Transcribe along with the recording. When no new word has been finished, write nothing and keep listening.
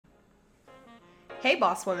Hey,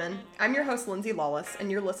 boss women. I'm your host, Lindsay Lawless,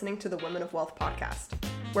 and you're listening to the Women of Wealth podcast,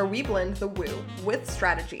 where we blend the woo with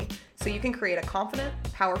strategy so you can create a confident,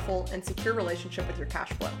 powerful, and secure relationship with your cash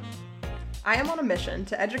flow. I am on a mission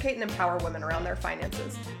to educate and empower women around their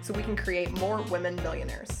finances so we can create more women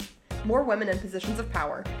millionaires. More women in positions of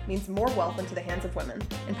power means more wealth into the hands of women,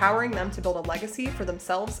 empowering them to build a legacy for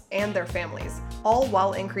themselves and their families, all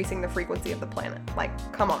while increasing the frequency of the planet.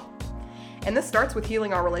 Like, come on. And this starts with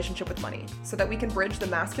healing our relationship with money so that we can bridge the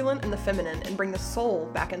masculine and the feminine and bring the soul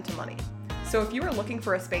back into money. So if you are looking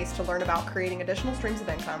for a space to learn about creating additional streams of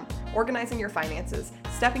income, organizing your finances,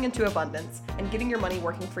 stepping into abundance, and getting your money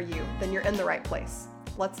working for you, then you're in the right place.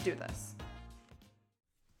 Let's do this.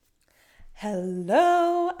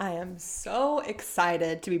 Hello, I am so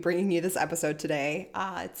excited to be bringing you this episode today.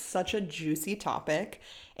 It's such a juicy topic,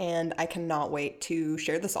 and I cannot wait to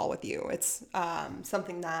share this all with you. It's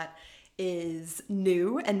something that is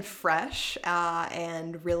new and fresh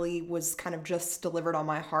and really was kind of just delivered on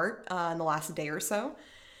my heart in the last day or so.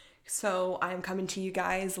 So I'm coming to you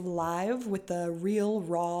guys live with the real,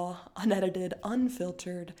 raw, unedited,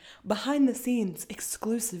 unfiltered, behind the scenes,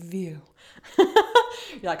 exclusive view.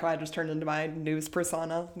 You're like, oh, I just turned into my news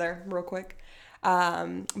persona there real quick.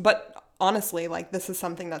 But honestly, like, this is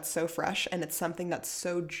something that's so fresh, and it's something that's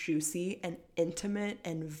so juicy and intimate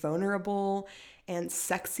and vulnerable and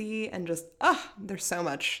sexy, and just, there's so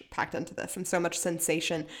much packed into this and so much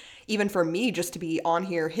sensation, even for me, just to be on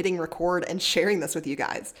here hitting record and sharing this with you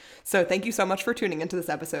guys. So thank you so much for tuning into this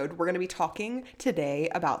episode. We're going to be talking today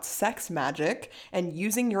about sex magic and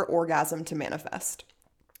using your orgasm to manifest.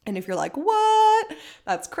 And if you're like, what?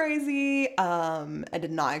 That's crazy. I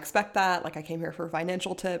did not expect that. Like, I came here for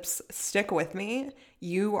financial tips. Stick with me.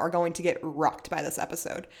 You are going to get rocked by this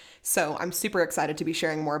episode. So I'm super excited to be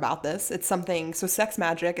sharing more about this. So sex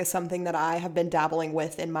magic is something that I have been dabbling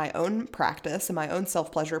with in my own practice, in my own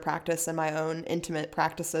self-pleasure practice, and my own intimate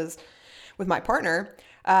practices with my partner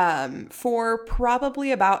for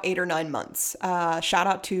probably about 8 or 9 months. Shout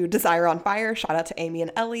out to Desire on Fire. Shout out to Amy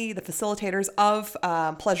and Ellie, the facilitators of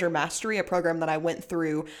Pleasure Mastery, a program that I went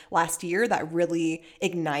through last year that really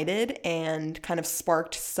ignited and kind of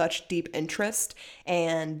sparked such deep interest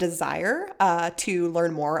and desire to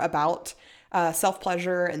learn more about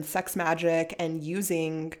self-pleasure and sex magic and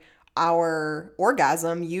using our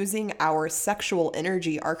orgasm, using our sexual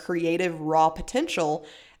energy, our creative raw potential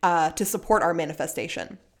to support our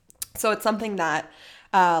manifestation. So it's something that,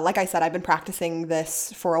 like I said, I've been practicing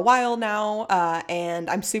this for a while now, and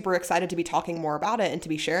I'm super excited to be talking more about it and to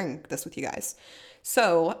be sharing this with you guys.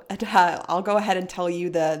 So I'll go ahead and tell you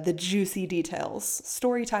the juicy details.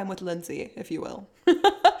 Story time with Lindsay, if you will.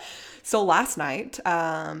 So last night,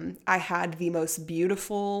 I had the most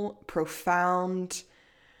beautiful, profound,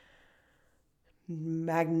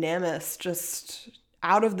 magnanimous, just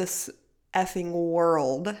out of this effing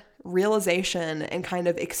world realization and kind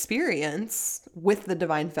of experience with the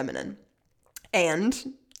divine feminine.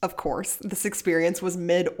 And of course, this experience was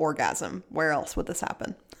mid-orgasm. Where else would this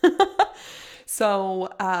happen? But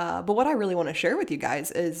what I really want to share with you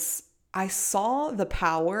guys is I saw the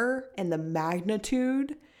power and the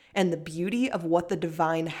magnitude and the beauty of what the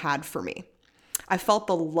divine had for me. I felt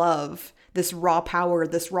the love, this raw power,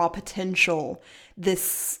 this raw potential,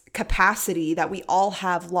 this capacity that we all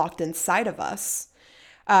have locked inside of us.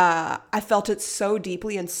 I felt it so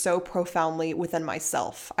deeply and so profoundly within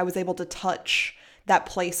myself. I was able to touch that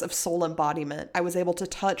place of soul embodiment. I was able to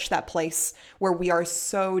touch that place where we are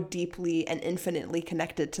so deeply and infinitely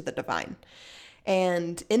connected to the divine.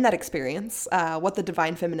 And in that experience, what the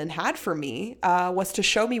divine feminine had for me was to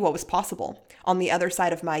show me what was possible on the other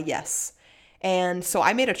side of my yes. And so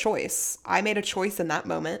I made a choice. I made a choice in that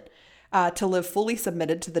moment to live fully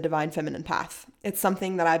submitted to the divine feminine path. It's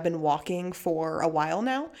something that I've been walking for a while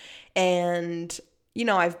now. And, you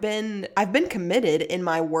know, I've been committed in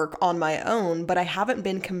my work on my own, but I haven't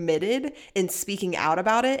been committed in speaking out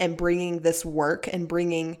about it and bringing this work and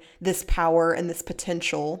bringing this power and this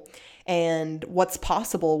potential and what's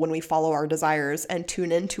possible when we follow our desires and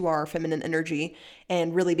tune into our feminine energy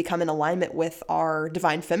and really become in alignment with our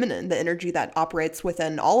divine feminine, the energy that operates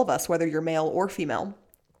within all of us, whether you're male or female.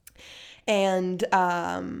 And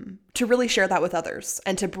to really share that with others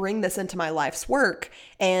and to bring this into my life's work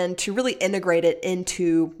and to really integrate it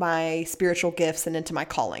into my spiritual gifts and into my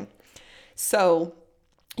calling. So,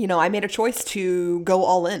 you know, I made a choice to go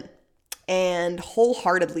all in and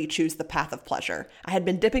wholeheartedly choose the path of pleasure. I had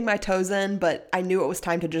been dipping my toes in, but I knew it was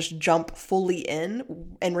time to just jump fully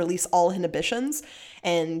in and release all inhibitions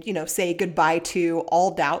and, you know, say goodbye to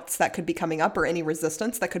all doubts that could be coming up or any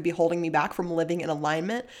resistance that could be holding me back from living in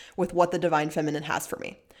alignment with what the divine feminine has for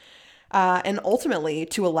me. and ultimately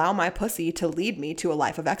to allow my pussy to lead me to a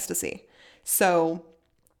life of ecstasy. So,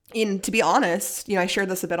 to be honest, I share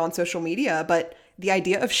this a bit on social media, but the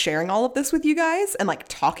idea of sharing all of this with you guys and like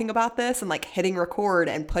talking about this and like hitting record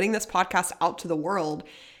and putting this podcast out to the world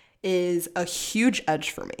is a huge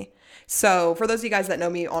edge for me. So for those of you guys that know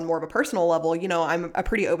me on more of a personal level, I'm a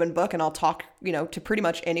pretty open book and I'll talk, to pretty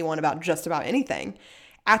much anyone about just about anything.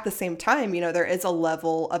 At the same time, there is a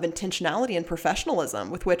level of intentionality and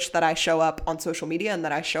professionalism with which that I show up on social media and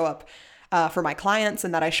that I show up for my clients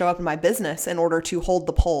and that I show up in my business in order to hold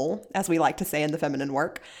the pole, as we like to say in the feminine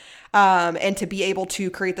work, and to be able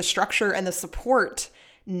to create the structure and the support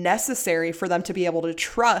necessary for them to be able to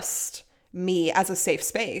trust me as a safe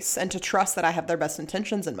space and to trust that I have their best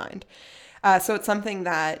intentions in mind. So it's something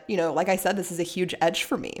that, like I said, this is a huge edge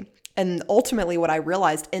for me. And ultimately what I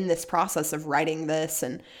realized in this process of writing this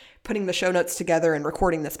and putting the show notes together and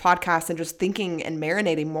recording this podcast and just thinking and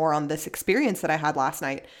marinating more on this experience that I had last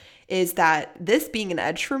night is that this being an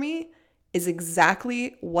edge for me is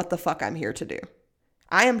exactly what the fuck I'm here to do.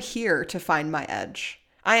 I am here to find my edge.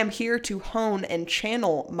 I am here to hone and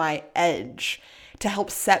channel my edge to help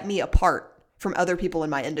set me apart from other people in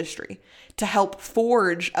my industry, to help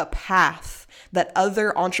forge a path that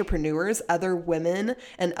other entrepreneurs, other women,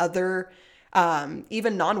 and other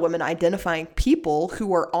even non-women identifying people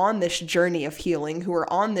who are on this journey of healing, who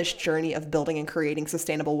are on this journey of building and creating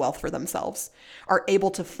sustainable wealth for themselves, are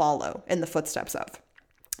able to follow in the footsteps of.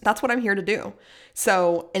 That's what I'm here to do.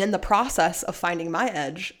 So, and in the process of finding my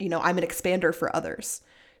edge, I'm an expander for others.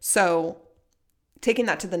 So taking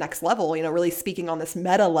that to the next level, really speaking on this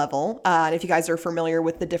meta level. And if you guys are familiar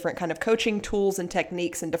with the different kind of coaching tools and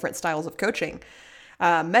techniques and different styles of coaching,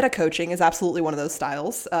 meta coaching is absolutely one of those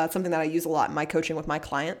styles. It's something that I use a lot in my coaching with my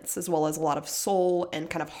clients, as well as a lot of soul and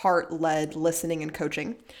kind of heart-led listening and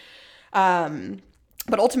coaching.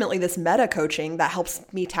 But ultimately this meta coaching that helps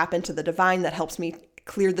me tap into the divine, that helps me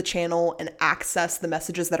clear the channel and access the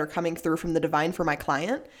messages that are coming through from the divine for my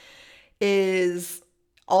client is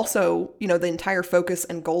also, the entire focus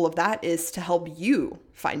and goal of that is to help you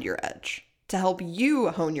find your edge, to help you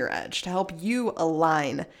hone your edge, to help you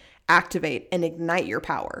align, activate, and ignite your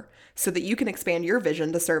power so that you can expand your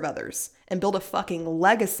vision to serve others and build a fucking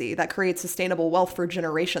legacy that creates sustainable wealth for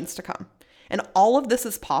generations to come. And all of this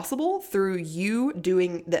is possible through you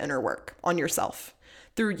doing the inner work on yourself,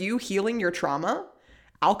 through you healing your trauma,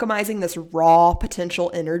 alchemizing this raw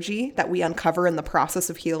potential energy that we uncover in the process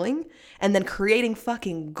of healing, and then creating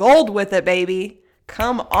fucking gold with it, baby.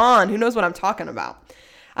 Come on. Who knows what I'm talking about?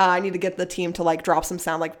 I need to get the team to like drop some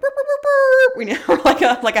sound like burp, burp, burp, burp. We need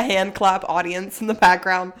like a hand clap audience in the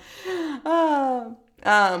background.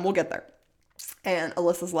 We'll get there. And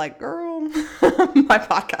Alyssa's like, girl, my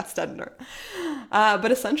podcast editor.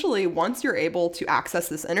 But essentially, once you're able to access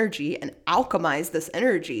this energy and alchemize this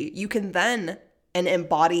energy, you can then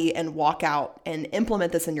embody and walk out and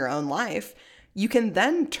implement this in your own life. You can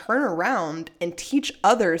then turn around and teach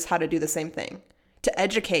others how to do the same thing, to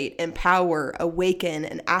educate, empower, awaken,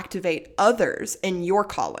 and activate others in your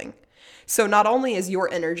calling. So not only is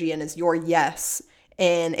your energy and is your yes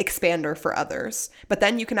an expander for others, but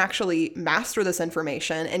then you can actually master this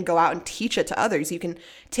information and go out and teach it to others. You can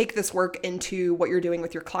take this work into what you're doing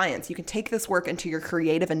with your clients. You can take this work into your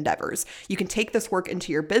creative endeavors. You can take this work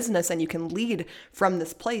into your business and you can lead from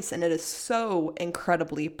this place. And it is so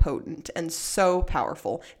incredibly potent and so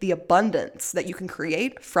powerful, the abundance that you can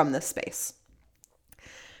create from this space.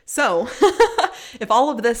 So if all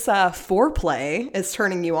of this foreplay is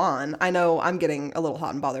turning you on, I know I'm getting a little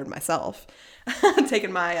hot and bothered myself.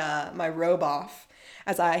 Taking my robe off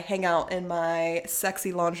as I hang out in my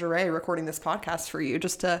sexy lingerie recording this podcast for you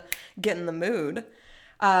just to get in the mood.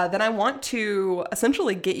 Then I want to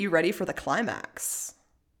essentially get you ready for the climax.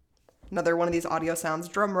 Another one of these audio sounds,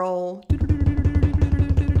 drum roll.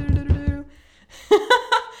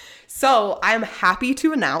 So I'm happy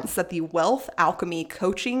to announce that the Wealth Alchemy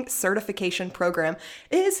Coaching Certification Program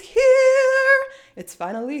is here. It's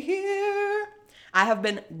finally here. I have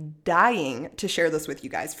been dying to share this with you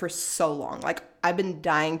guys for so long. Like, I've been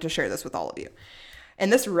dying to share this with all of you.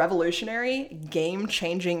 And this revolutionary,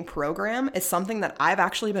 game-changing program is something that I've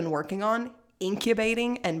actually been working on,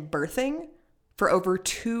 incubating and birthing for over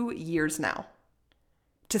 2 years now.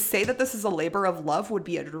 To say that this is a labor of love would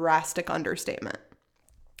be a drastic understatement.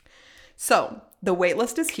 So the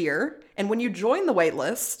waitlist is here. And when you join the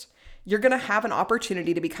waitlist, you're going to have an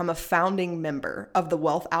opportunity to become a founding member of the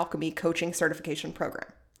Wealth Alchemy Coaching Certification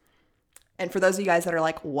Program. And for those of you guys that are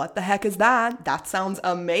like, what the heck is that? That sounds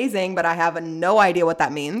amazing, but I have no idea what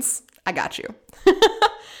that means. I got you.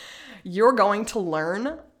 You're going to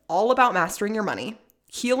learn all about mastering your money,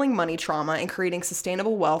 healing money trauma, and creating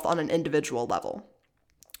sustainable wealth on an individual level.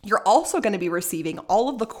 You're also going to be receiving all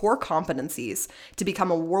of the core competencies to become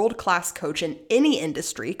a world-class coach in any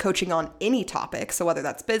industry, coaching on any topic. So whether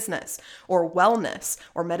that's business or wellness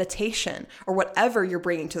or meditation or whatever you're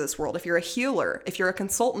bringing to this world, if you're a healer, if you're a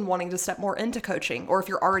consultant wanting to step more into coaching, or if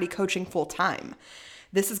you're already coaching full-time,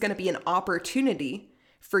 this is going to be an opportunity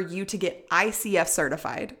for you to get ICF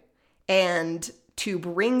certified and to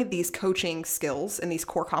bring these coaching skills and these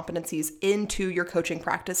core competencies into your coaching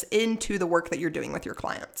practice, into the work that you're doing with your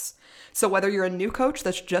clients. So whether you're a new coach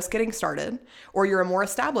that's just getting started or you're a more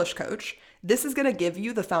established coach, this is going to give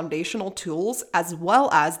you the foundational tools as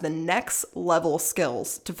well as the next level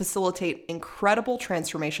skills to facilitate incredible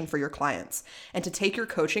transformation for your clients and to take your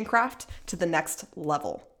coaching craft to the next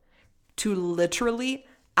level, to literally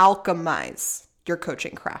alchemize your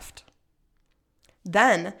coaching craft.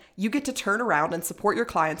 Then you get to turn around and support your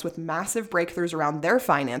clients with massive breakthroughs around their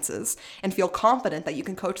finances and feel confident that you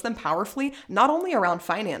can coach them powerfully, not only around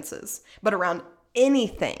finances, but around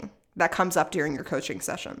anything that comes up during your coaching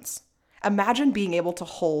sessions. Imagine being able to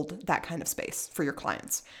hold that kind of space for your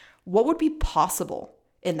clients. What would be possible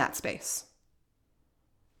in that space?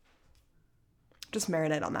 Just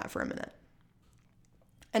marinate on that for a minute.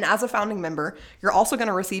 And as a founding member, you're also going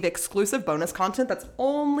to receive exclusive bonus content that's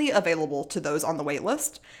only available to those on the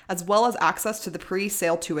waitlist, as well as access to the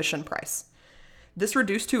pre-sale tuition price. This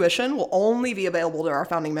reduced tuition will only be available to our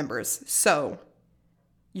founding members, so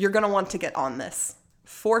you're going to want to get on this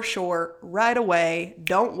for sure right away.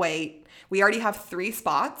 Don't wait. We already have 3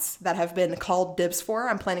 spots that have been called dibs for.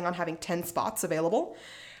 I'm planning on having 10 spots available.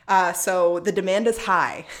 So the demand is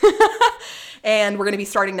high. And we're going to be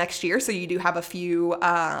starting next year. So you do have a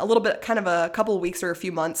little bit, kind of a couple of weeks or a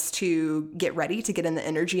few months to get ready, to get in the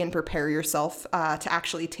energy and prepare yourself to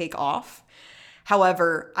actually take off.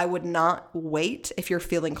 However, I would not wait if you're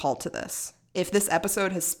feeling called to this. If this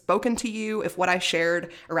episode has spoken to you, if what I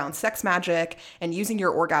shared around sex magic and using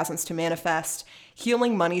your orgasms to manifest,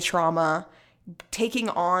 healing money trauma, taking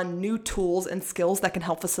on new tools and skills that can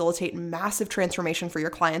help facilitate massive transformation for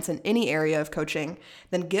your clients in any area of coaching,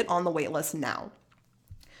 then get on the waitlist now.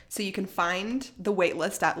 So you can find the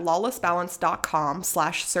waitlist at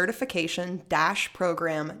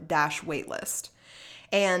lawlessbalance.com/certification-program-waitlist.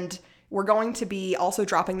 And we're going to be also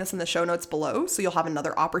dropping this in the show notes below, so you'll have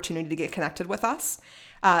another opportunity to get connected with us.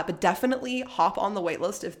 But definitely hop on the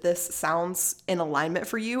waitlist if this sounds in alignment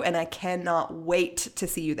for you, and I cannot wait to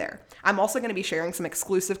see you there. I'm also going to be sharing some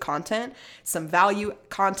exclusive content, some value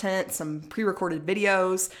content, some pre-recorded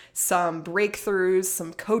videos, some breakthroughs,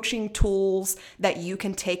 some coaching tools that you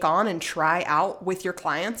can take on and try out with your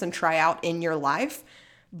clients and try out in your life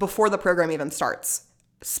before the program even starts.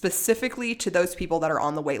 Specifically to those people that are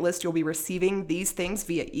on the waitlist, you'll be receiving these things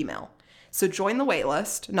via email. So join the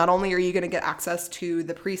waitlist. Not only are you going to get access to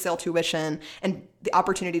the pre-sale tuition and the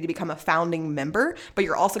opportunity to become a founding member, but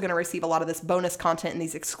you're also going to receive a lot of this bonus content and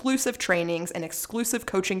these exclusive trainings and exclusive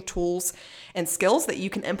coaching tools and skills that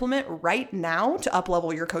you can implement right now to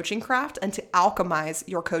up-level your coaching craft and to alchemize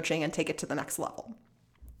your coaching and take it to the next level.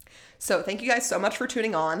 So thank you guys so much for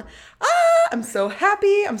tuning on. I'm so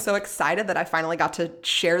happy. I'm so excited that I finally got to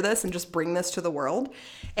share this and just bring this to the world.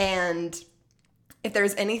 And if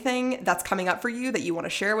there's anything that's coming up for you that you want to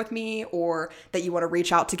share with me or that you want to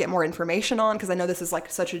reach out to get more information on, because I know this is like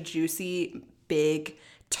such a juicy, big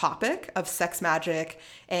topic of sex magic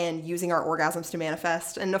and using our orgasms to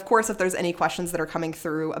manifest. And of course, if there's any questions that are coming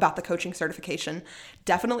through about the coaching certification,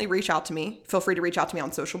 definitely reach out to me. Feel free to reach out to me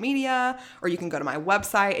on social media, or you can go to my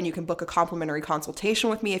website and you can book a complimentary consultation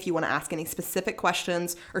with me if you want to ask any specific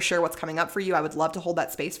questions or share what's coming up for you. I would love to hold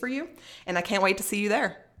that space for you. And I can't wait to see you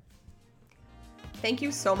there. Thank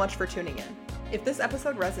you so much for tuning in. If this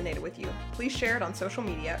episode resonated with you, please share it on social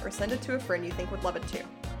media or send it to a friend you think would love it too.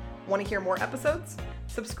 Want to hear more episodes?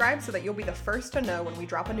 Subscribe so that you'll be the first to know when we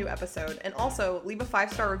drop a new episode, and also leave a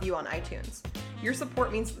 5-star review on iTunes. Your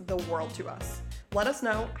support means the world to us. Let us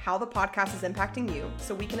know how the podcast is impacting you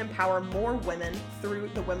so we can empower more women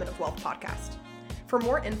through the Women of Wealth podcast. For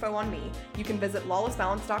more info on me, you can visit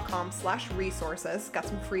lawlessbalance.com/resources. Got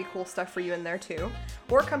some free cool stuff for you in there too.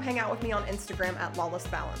 Or come hang out with me on Instagram at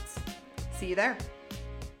lawlessbalance. See you there.